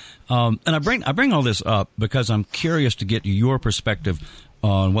 And I bring all this up because I'm curious to get your perspective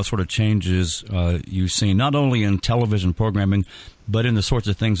on what sort of changes you've seen, not only in television programming, but in the sorts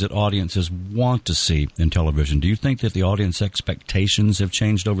of things that audiences want to see in television. Do you think that the audience expectations have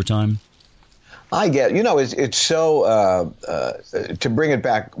changed over time? I get, it's so, to bring it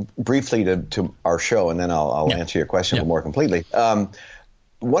back briefly to our show, and then I'll answer your question more completely.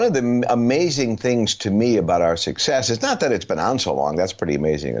 one of the amazing things to me about our success is not that it's been on so long. That's pretty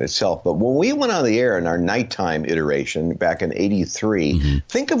amazing in itself. But when we went on the air in our nighttime iteration back in '83,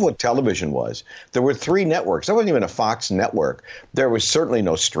 think of what television was. There were 3 networks. There wasn't even a Fox network. There was certainly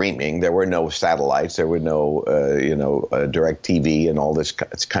no streaming. There were no satellites. There were no, direct TV and all this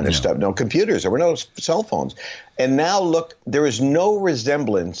kind of stuff. No computers. There were no cell phones. And now, look, there is no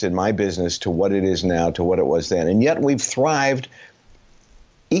resemblance in my business to what it is now to what it was then. And yet we've thrived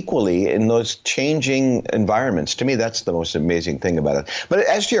equally in those changing environments. To me, that's the most amazing thing about it. But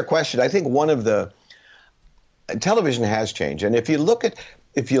as to your question, I think one of the television has changed. And if you look at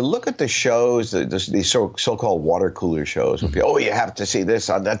the shows, these so-called water cooler shows, you have to see this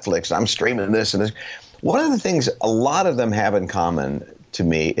on Netflix, I'm streaming this and this. One of the things a lot of them have in common to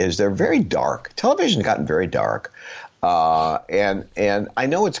me is they're very dark. Television's gotten very dark. And I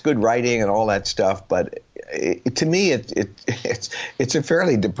know it's good writing and all that stuff, but to me, it's a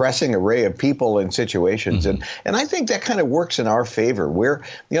fairly depressing array of people and situations, and I think that kind of works in our favor. Where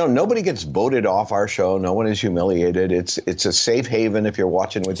nobody gets voted off our show, no one is humiliated. It's a safe haven if you're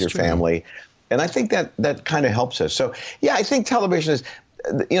watching with your family, and I think that kind of helps us. So yeah, I think television is.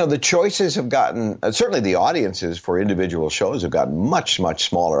 The choices have gotten certainly the audiences for individual shows have gotten much, much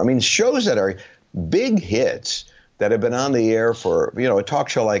smaller. I mean, shows that are big hits that have been on the air for, a talk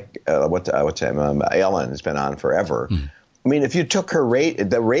show like Ellen has been on forever. I mean, if you took her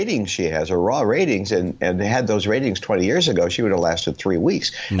the ratings she has, her raw ratings, and had those ratings 20 years ago, she would have lasted 3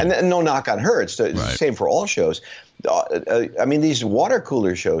 weeks. And no knock on her. It's the same for all shows. I mean, these water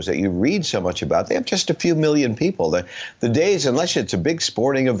cooler shows that you read so much about, they have just a few million people. The days, unless it's a big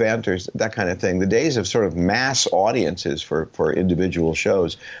sporting event or that kind of thing, the days of sort of mass audiences for individual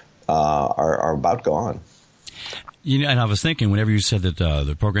shows are about gone. And I was thinking, whenever you said that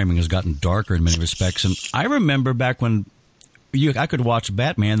the programming has gotten darker in many respects, and I remember back when I could watch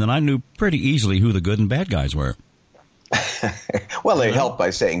Batman, then I knew pretty easily who the good and bad guys were. Well, they help by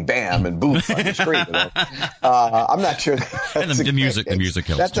saying "bam" and "boom" on the screen. I'm not sure. And the music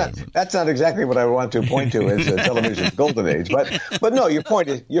helps too. That's not exactly what I want to point to as television's golden age. But no, your point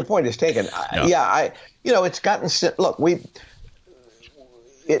is taken. It's gotten. Look,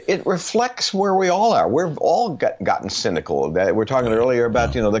 It reflects where we all are. We've all gotten cynical. We're talking earlier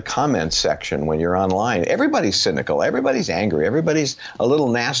about the comments section when you're online. Everybody's cynical. Everybody's angry. Everybody's a little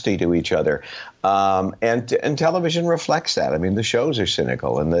nasty to each other. And television reflects that. I mean, the shows are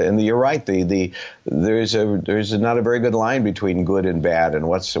cynical, and you're right. There's not a very good line between good and bad, and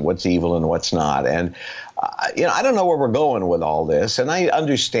what's evil and what's not. And I don't know where we're going with all this, and I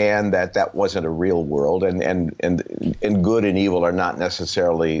understand that wasn't a real world, and good and evil are not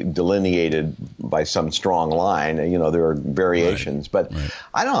necessarily delineated by some strong line. There are variations, but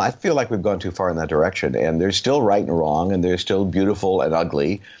I don't know. I feel like we've gone too far in that direction, and there's still right and wrong, and there's still beautiful and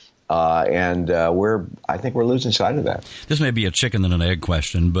ugly. I think we're losing sight of that. This may be a chicken and an egg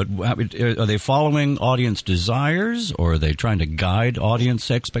question, but are they following audience desires, or are they trying to guide audience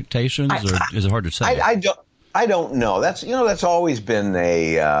expectations, or is it hard to say? I don't know. That's always been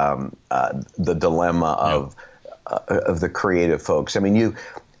the dilemma of the creative folks. I mean,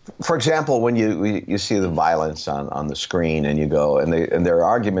 for example, when you see the violence on the screen, and you go, and their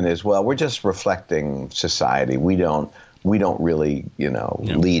argument is, well, we're just reflecting society. We don't really,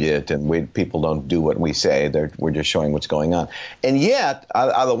 lead it, and people don't do what we say. We're just showing what's going on. And yet, out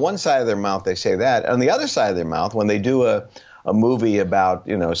of the one side of their mouth, they say that. On the other side of their mouth, when they do a movie about,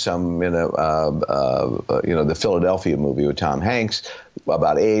 the Philadelphia movie with Tom Hanks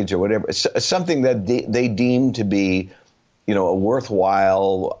about AIDS or whatever, something that they deem to be, a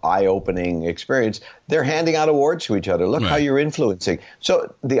worthwhile, eye-opening experience, they're handing out awards to each other. Look how you're influencing.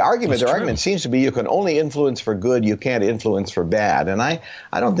 So their argument seems to be you can only influence for good, you can't influence for bad. And I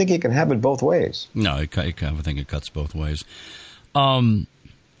don't think you can have it both ways. No, I think it cuts both ways.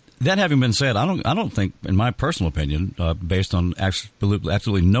 That having been said, I don't think, in my personal opinion, based on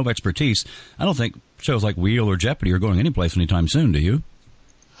absolutely no expertise, I don't think shows like Wheel or Jeopardy are going anyplace anytime soon. Do you?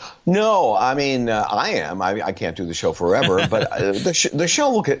 No, I mean, I am. I can't do the show forever, but the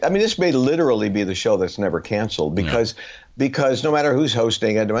show will. I mean, this may literally be the show that's never canceled because no matter who's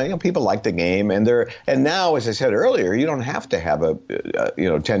hosting it, people like the game, and now, as I said earlier, you don't have to have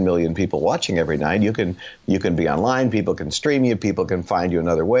 10 million people watching every night. You can be online. People can stream you. People can find you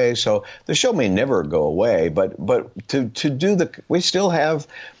another way. So the show may never go away, but to do we still have.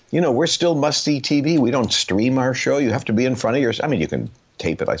 We're still must-see TV. We don't stream our show. You have to be in front of your. I mean, you can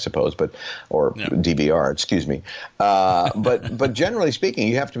tape it, I suppose, or DVR, excuse me. But generally speaking,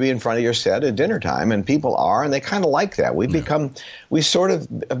 you have to be in front of your set at dinner time, and people are, and they kind of like that. We sort of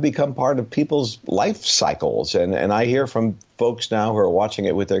have become part of people's life cycles, and I hear from folks now who are watching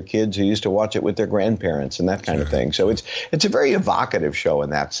it with their kids who used to watch it with their grandparents and that kind of thing. So it's a very evocative show in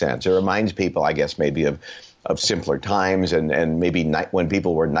that sense. It reminds people, I guess, maybe of simpler times and maybe when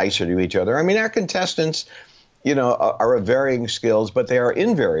people were nicer to each other. I mean, our contestants, are of varying skills, but they are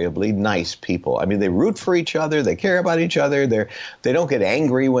invariably nice people. I mean, they root for each other. They care about each other. They don't get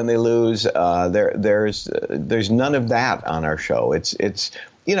angry when they lose. There's none of that on our show.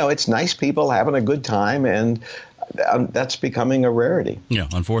 It's nice people having a good time, and that's becoming a rarity. Yeah,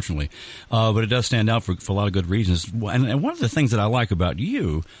 unfortunately. But it does stand out for a lot of good reasons. And one of the things that I like about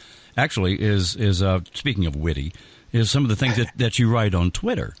you, actually, is speaking of witty, is some of the things that you write on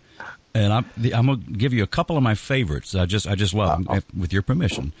Twitter. And I'm going to give you a couple of my favorites. I just love them, with your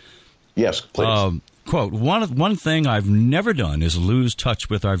permission. Yes, please. Quote, one thing I've never done is lose touch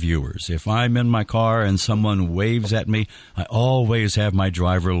with our viewers. If I'm in my car and someone waves at me, I always have my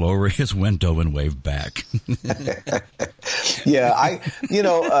driver lower his window and wave back. Yeah,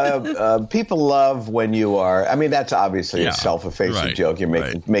 people love when you are. I mean, that's obviously a self-effacing joke.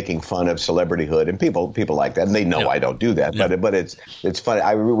 You're making fun of celebrityhood, and people like that, and they know I don't do that. Yeah. But it's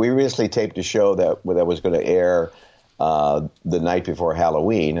funny. We recently taped a show that was going to air the night before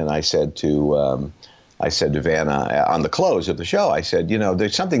Halloween, and I said to Vanna on the close of the show, I said,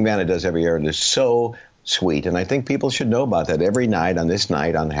 there's something Vanna does every year, and it's so sweet, and I think people should know about that. Every night,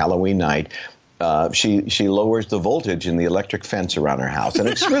 on Halloween night, she lowers the voltage in the electric fence around her house, and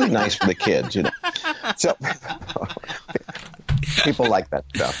it's really nice for the kids, So people like that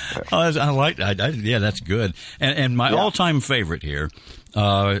stuff. Oh, I like that. Yeah, that's good. And my all-time favorite here,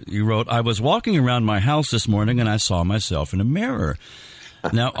 you wrote, I was walking around my house this morning, and I saw myself in a mirror.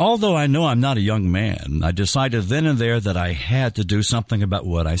 Now, although I know I'm not a young man, I decided then and there that I had to do something about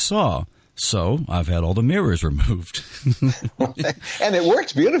what I saw. So I've had all the mirrors removed. And it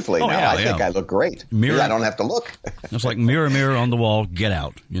works beautifully now. I think I look great. I don't have to look. It's like mirror, mirror on the wall, get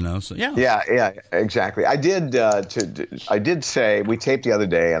out, So yeah. Yeah, exactly. I did say, we taped the other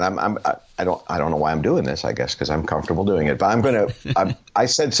day, and I don't know why I'm doing this, I guess, because I'm comfortable doing it. But I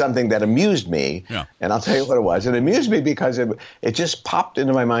said something that amused me, and I'll tell you what it was. It amused me because it just popped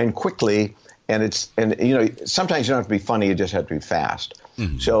into my mind quickly. And sometimes you don't have to be funny; you just have to be fast.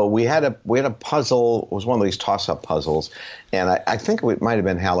 Mm-hmm. So we had a puzzle. It was one of these toss-up puzzles, and I think it might have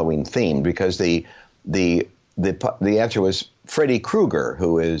been Halloween themed because the answer was Freddy Krueger,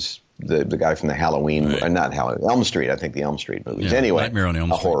 who is the guy from the Halloween, not Halloween, Elm Street. I think the Elm Street movies. Anyway, Nightmare on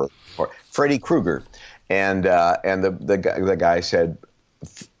Elm Street. Horror. Freddy Krueger, and the guy said.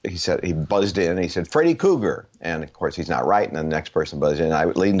 He buzzed in and he said, Freddy Krueger. And of course, he's not right. And then the next person buzzed in. I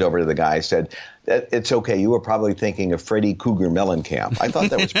leaned over to the guy and said, it's okay. You were probably thinking of Freddy Krueger Mellencamp. I thought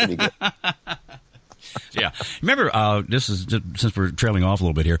that was pretty good. Yeah. Remember, this is since we're trailing off a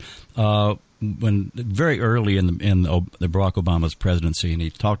little bit here, when very early in the Barack Obama's presidency, and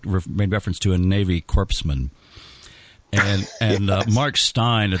he made reference to a Navy corpsman. And Mark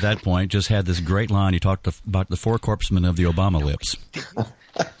Stein at that point just had this great line. He talked about the four corpsmen of the Obama lips.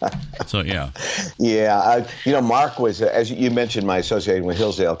 So, yeah. Yeah. Mark was, as you mentioned, my association with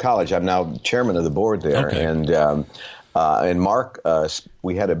Hillsdale College. I'm now chairman of the board there. Okay. And Mark,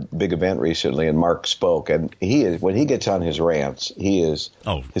 we had a big event recently, and Mark spoke. And when he gets on his rants, he is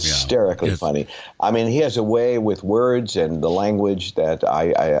hysterically funny. I mean, he has a way with words and the language that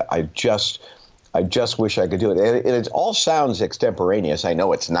I just wish I could do it. And it all sounds extemporaneous. I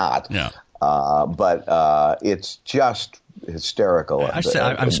know it's not. Yeah. But it's just hysterical. I'm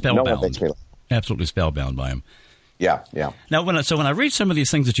spellbound. Absolutely spellbound by him. Yeah. Now, when I read some of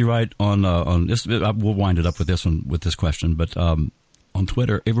these things that you write on this, we'll wind it up with this question. But on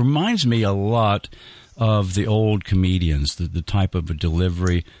Twitter, it reminds me a lot of the old comedians, the type of a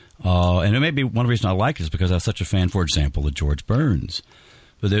delivery, and it may be one reason I like it is because I was such a fan, for example, of George Burns.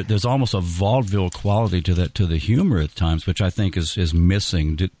 But there's almost a vaudeville quality to the humor at times, which I think is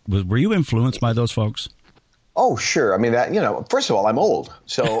missing. Were you influenced by those folks? Oh, sure. I mean, first of all, I'm old,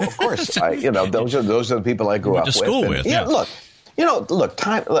 so of course, those are the people I grew up to school with. Yeah, look.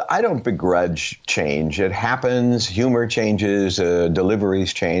 Time. I don't begrudge change. It happens. Humor changes.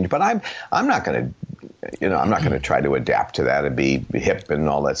 Deliveries change. But I'm not going to try to adapt to that and be hip and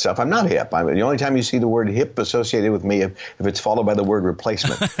all that stuff. I'm not hip. The only time you see the word hip associated with me if it's followed by the word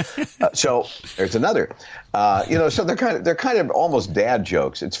replacement. So there's another. So they're kind of almost dad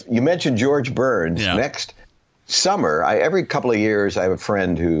jokes. You mentioned George Burns next. summer, every couple of years, I have a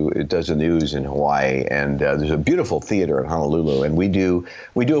friend who does the news in Hawaii, and there's a beautiful theater in Honolulu, and we do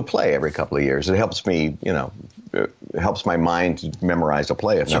a play every couple of years. It helps me, it helps my mind to memorize a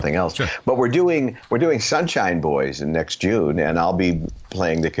play, if nothing else. Sure. But we're doing Sunshine Boys in next June, and I'll be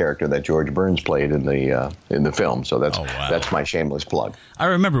playing the character that George Burns played in the film. So that's my shameless plug. I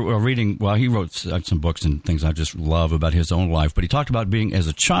remember reading. Well, he wrote some books and things I just love about his own life, but he talked about being as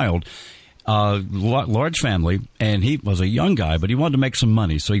a child. Large family, and he was a young guy, but he wanted to make some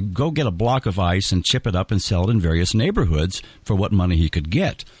money. So he'd go get a block of ice and chip it up and sell it in various neighborhoods for what money he could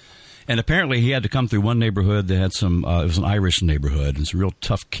get. And apparently he had to come through one neighborhood that had some, it was an Irish neighborhood, and some real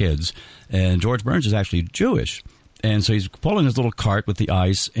tough kids. And George Burns is actually Jewish. And so he's pulling his little cart with the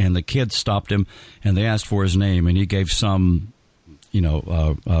ice, and the kids stopped him, and they asked for his name, and he gave some,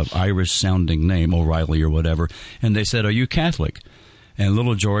 Irish-sounding name, O'Reilly or whatever. And they said, "Are you Catholic?" And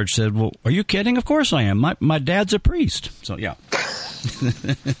little George said, "Well, are you kidding? Of course I am. My dad's a priest." So, yeah.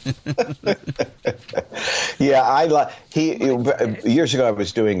 Yeah, years ago I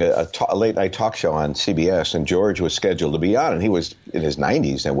was doing a late night talk show on CBS, and George was scheduled to be on, and he was in his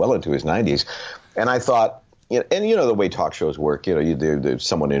 90s and well into his 90s. And I thought, and the way talk shows work,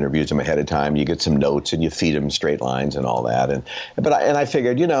 someone interviews him ahead of time, you get some notes and you feed him straight lines and all that. But I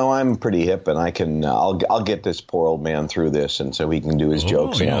figured, I'm pretty hip, and I'll get this poor old man through this, and so he can do his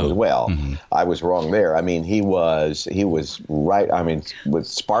jokes and all as well. Mm-hmm. I was wrong there. I mean, he was right. I mean, with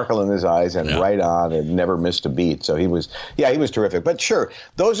sparkle in his eyes and right on, and never missed a beat. So he was terrific. But sure,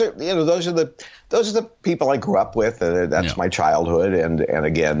 those are the people I grew up with. That's my childhood, and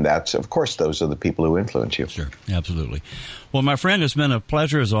again, of course those are the people who influence you. Sure, absolutely. Well, my friend, it's been a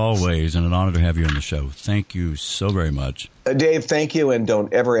pleasure as always, and an honor to have you on the show. Thank you so very much. Dave, thank you, and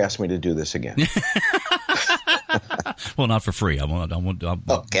don't ever ask me to do this again. Well, not for free.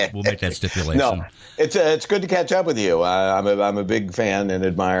 Okay. We'll make that stipulation. No, it's good to catch up with you. I'm a big fan and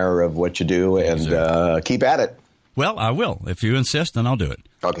admirer of what you do, and keep at it. Well, I will. If you insist, then I'll do it.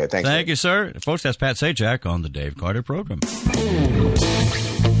 Okay, thanks. Thank you, sir. Folks, that's Pat Sajak on the Dave Carter Program.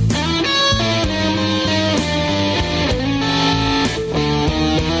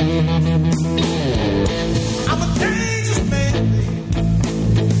 I'm a dangerous man.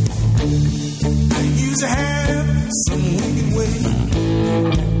 I used to have some wicked ways.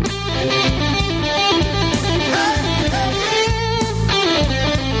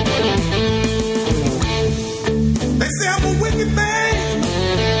 They say I'm a wicked man.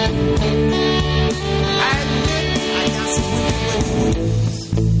 I admit I got some wicked ways.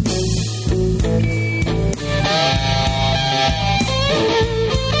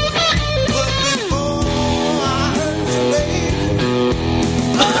 But before I hurt you, baby,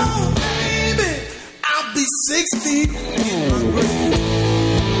 oh baby, I'll be 6 feet in my grave.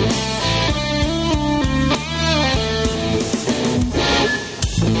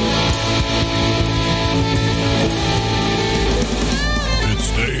 It's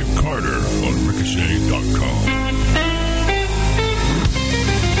Dave Carter on Ricochet.com.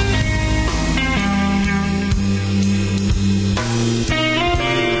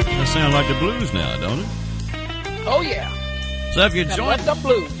 That sounds like the blues now, don't it? Oh, yeah. So if you Now, joined let the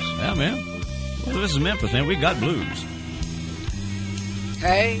blues. Yeah, man. Well, this is Memphis, man. We got blues.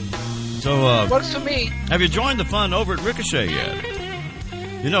 Hey, So, works for me. have you joined the fun over at Ricochet yet?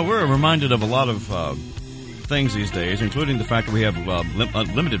 We're reminded of a lot of things these days, including the fact that we have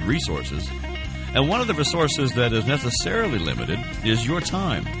limited resources. And one of the resources that is necessarily limited is your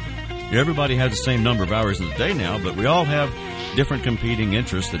time. Everybody has the same number of hours in the day now, but we all have different competing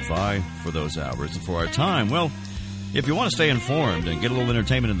interests that vie for those hours and for our time. Well, if you want to stay informed and get a little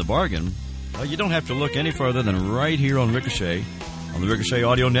entertainment in the bargain, you don't have to look any further than right here on Ricochet, on the Ricochet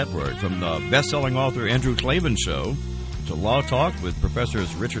Audio Network. From the best-selling author Andrew Klavan Show to Law Talk with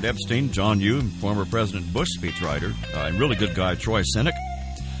Professors Richard Epstein, John Yoo, and former President Bush speechwriter, and really good guy Troy Seneca,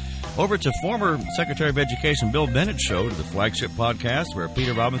 over to former Secretary of Education Bill Bennett's show, to the flagship podcast where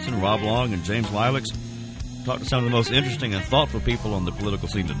Peter Robinson, Rob Long, and James Lilacs talk to some of the most interesting and thoughtful people on the political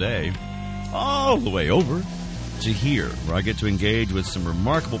scene today, all the way over to here, where I get to engage with some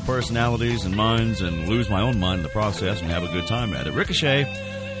remarkable personalities and minds and lose my own mind in the process and have a good time at it. Ricochet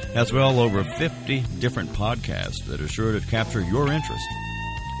has well over 50 different podcasts that are sure to capture your interest.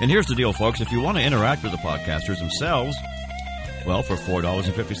 And here's the deal, folks. If you want to interact with the podcasters themselves, well, for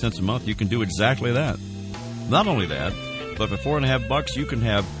 $4.50 a month, you can do exactly that. Not only that, but for $4.50, you can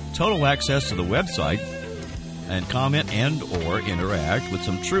have total access to the website and comment and or interact with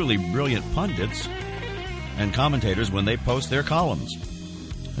some truly brilliant pundits and commentators when they post their columns.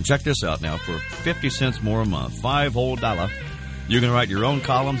 And check this out now. For 50 cents more a month, $5 whole, you can write your own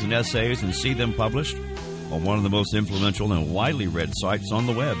columns and essays and see them published. on one of the most influential and widely read sites on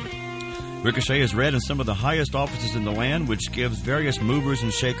the web. Ricochet is read in some of the highest offices in the land, which gives various movers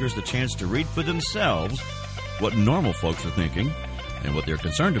and shakers the chance to read for themselves what normal folks are thinking and what they're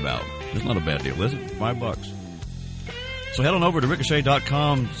concerned about. It's not a bad deal, is it? $5. So head on over to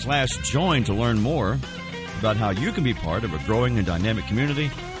ricochet.com/join to learn more about how you can be part of a growing and dynamic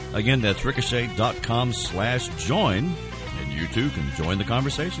community. Again, that's ricochet.com/join, and you too can join the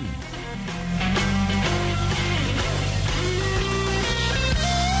conversation.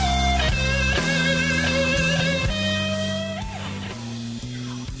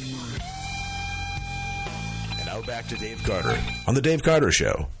 And now back to Dave Carter on The Dave Carter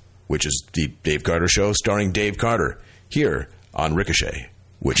Show, which is the Dave Carter Show starring Dave Carter, here on Ricochet,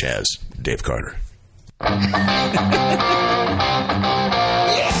 which has Dave Carter.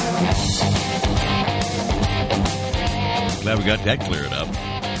 Glad we got that cleared up.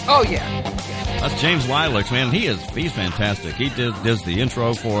 Oh, yeah. That's James Lilacs, man. He's fantastic. He does the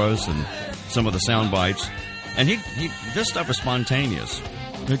intro for us and some of the sound bites. And this stuff is spontaneous.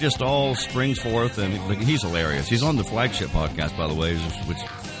 It just all springs forth, and he's hilarious. He's on the flagship podcast, by the way, which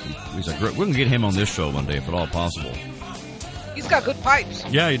he's a great. We're going to get him on this show one day, if at all possible. He's got good pipes.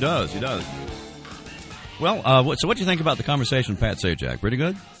 Yeah, he does. He does. Well, so what do you think about the conversation with Pat Sajak? Pretty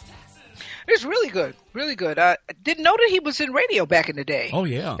good? It's really good. Really good. I didn't know that he was in radio back in the day. Oh,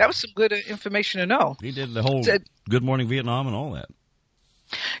 yeah. That was some good information to know. He did the whole Good Morning Vietnam and all that.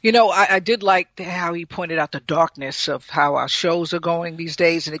 You know, I did like how he pointed out the darkness of how our shows are going these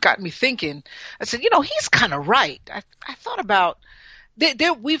days, and it got me thinking. I said, he's kind of right. I thought about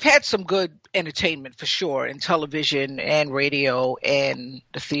we've had some good entertainment for sure in television and radio and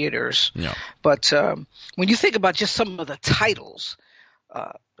the theaters. Yeah. But when you think about just some of the titles,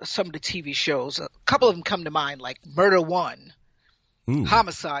 some of the TV shows, a couple of them come to mind, like Murder One,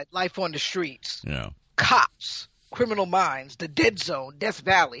 Homicide, Life on the Streets, Cops, Criminal Minds, The Dead Zone, Death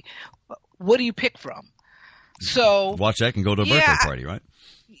Valley. What do you pick from? So watch that and go to a birthday party, right?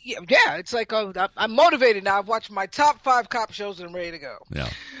 Yeah, it's like I'm motivated now. I've watched my top 5 cop shows and I'm ready to go. Yeah.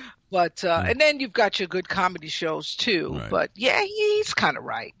 But and then you've got your good comedy shows too. Right. But yeah, he's kind of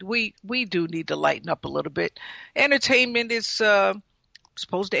right. We do need to lighten up a little bit. Entertainment is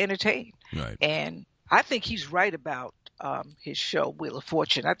supposed to entertain, right? And I think he's right about his show Wheel of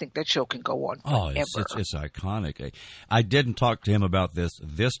Fortune. I think that show can go on forever. Oh, it's iconic. I didn't talk to him about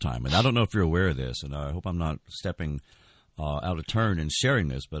this time, and I don't know if you're aware of this, and I hope I'm not stepping out of turn in sharing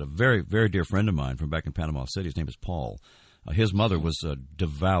this, but a very, very dear friend of mine from back in Panama City, his name is Paul. His mother was a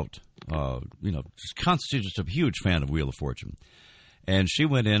devout, just a huge fan of Wheel of Fortune. And she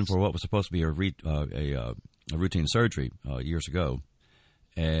went in for what was supposed to be a routine surgery years ago,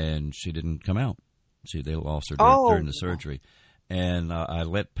 and she didn't come out. They lost her during the surgery. And I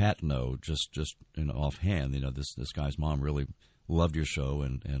let Pat know, just offhand, this guy's mom really loved your show,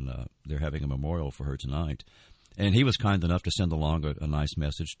 and they're having a memorial for her tonight. And he was kind enough to send along a nice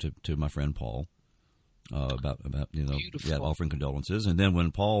message to my friend Paul about offering condolences. And then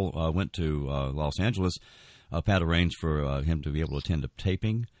when Paul went to Los Angeles, Pat arranged for him to be able to attend a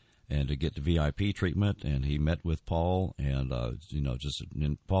taping and to get the VIP treatment. And he met with Paul, and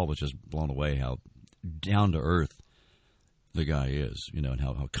and Paul was just blown away how down to earth the guy is, and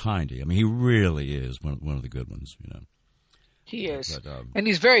how kind he. I mean, he really is one of the good ones, He is. But, and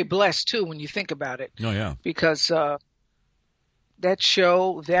he's very blessed, too, when you think about it. Oh, yeah. Because that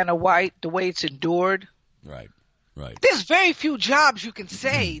show, Vanna White, the way it's endured. Right. There's very few jobs you can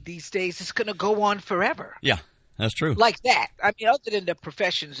say these days it's going to go on forever. Yeah, that's true. Like that. I mean, other than the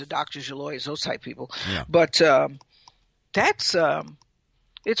professions, the doctors, your lawyers, those type people. Yeah. But that's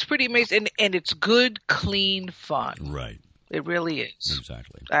it's pretty amazing. And it's good, clean fun. Right. It really is.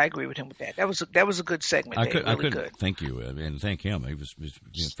 Exactly. I agree with him with that. That was a good segment. I could good. Thank you, and thank him. He was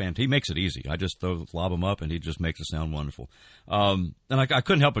fantastic. He makes it easy. I just lob him up, and he just makes it sound wonderful. And I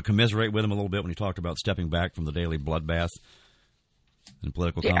couldn't help but commiserate with him a little bit when he talked about stepping back from the daily bloodbath and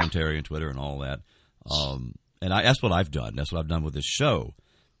political commentary and Twitter and all that. And that's what I've done. That's what I've done with this show.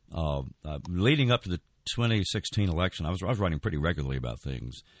 Leading up to the 2016 election, I was writing pretty regularly about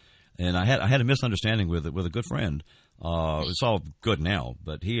things, and I had a misunderstanding with a good friend. It's all good now,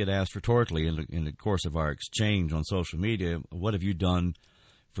 but he had asked rhetorically in the course of our exchange on social media, what have you done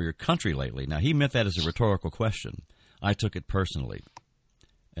for your country lately? Now, he meant that as a rhetorical question. I took it personally.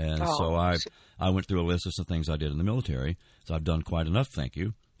 And so I went through a list of some things I did in the military. So I've done quite enough, thank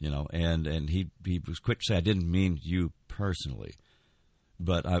you. And he was quick to say, I didn't mean you personally.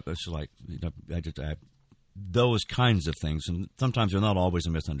 But I was like, I those kinds of things. And sometimes they're not always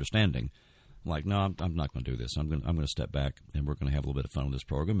a misunderstanding. I'm like, no, I'm not going to do this. I'm going to step back, and we're going to have a little bit of fun with this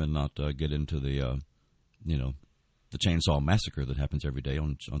program and not get into the the chainsaw massacre that happens every day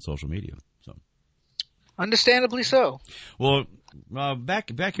on social media. So, understandably so. Well,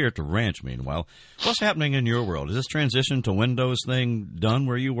 back here at the ranch, meanwhile, what's happening in your world? Is this transition to Windows thing done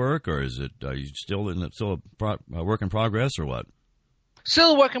where you work, or is it are you still a work in progress, or what?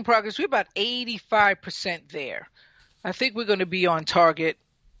 Still a work in progress. We're about 85% there. I think we're going to be on target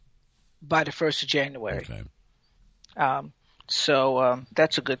by the 1st of January. Okay. So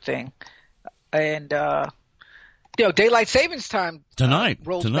that's a good thing. And, daylight savings time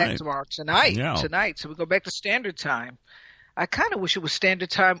rolls back tomorrow. Tonight. So we go back to standard time. I kind of wish it was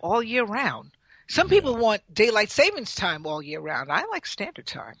standard time all year round. Some people want daylight savings time all year round. I like standard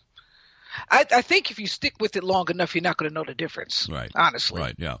time. I think if you stick with it long enough, you're not going to know the difference. Right. Honestly.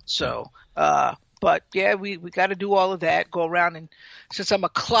 Right. Yeah. So, but yeah, we got to do all of that. Go around, and since I'm a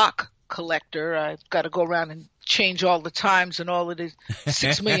clock collector, I've got to go around and change all the times and all of the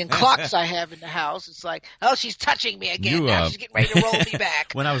 6 million clocks I have in the house. It's like, oh, she's touching me again. Now she's getting ready to roll me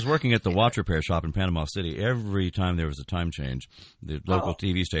back. When I was working at the watch repair shop in Panama City, every time there was a time change, the local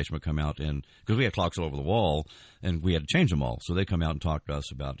TV station would come out, and because we had clocks all over the wall, and we had to change them all. So they come out and talk to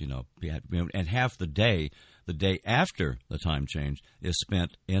us about, and half the day after the time change is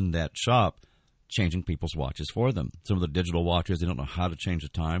spent in that shop changing people's watches for them. Some of the digital watches, they don't know how to change the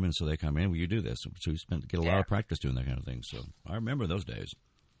time, and so they come in, will you do this? So we get a lot of practice doing that kind of thing. So I remember those days.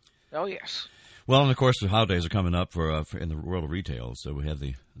 Oh, yes. Well, and of course, the holidays are coming up for in the world of retail, so we have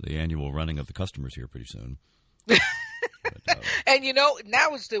the annual running of the customers here pretty soon. And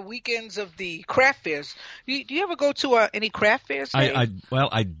now it's the weekends of the craft fairs. Do you ever go to any craft fairs?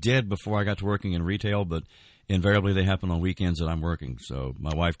 I did before I got to working in retail, but invariably they happen on weekends that I'm working. So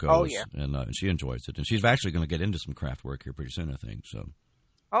my wife goes, and she enjoys it, and she's actually going to get into some craft work here pretty soon, I think. So.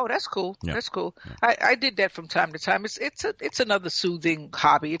 Oh, that's cool. Yeah. That's cool. Yeah. I did that from time to time. It's another soothing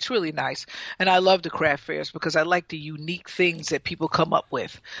hobby. It's really nice. And I love the craft fairs because I like the unique things that people come up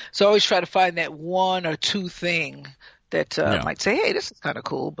with. So I always try to find that one or two thing that might say, hey, this is kind of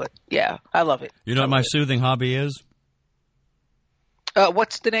cool. But, yeah, I love it. You know what my soothing hobby is?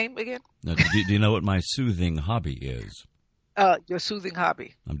 What's the name again? Do you know what my soothing hobby is? Your soothing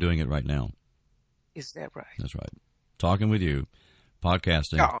hobby. I'm doing it right now. Is that right? That's right. Talking with you,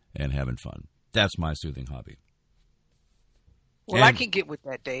 podcasting, and having fun. That's my soothing hobby. Well, I can get with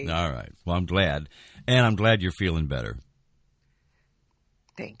that, Dave. All right. Well, I'm glad. And I'm glad you're feeling better.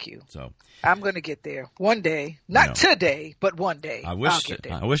 Thank you. So I'm going to get there one day. Not today, but one day. I wish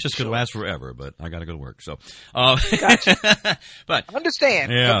this could last forever, but I got to go to work. So, gotcha. But I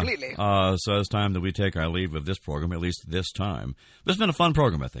understand completely. So it's time that we take our leave of this program, at least this time. This has been a fun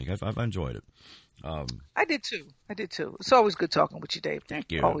program, I think. I've enjoyed it. I did too. It's always good talking with you, Dave.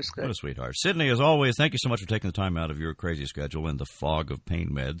 Thank you. Always good. What a sweetheart. Sydney, as always, thank you so much for taking the time out of your crazy schedule and the fog of pain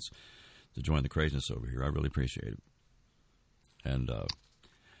meds to join the craziness over here. I really appreciate it. And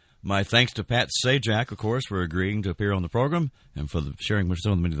my thanks to Pat Sajak, of course, for agreeing to appear on the program and for sharing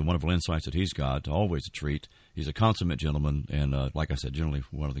so many of the wonderful insights that he's got. Always a treat. He's a consummate gentleman and, like I said, generally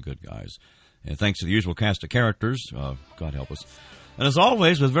one of the good guys. And thanks to the usual cast of characters. God help us. And as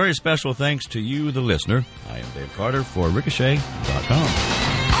always, with very special thanks to you, the listener, I am Dave Carter for Ricochet.com.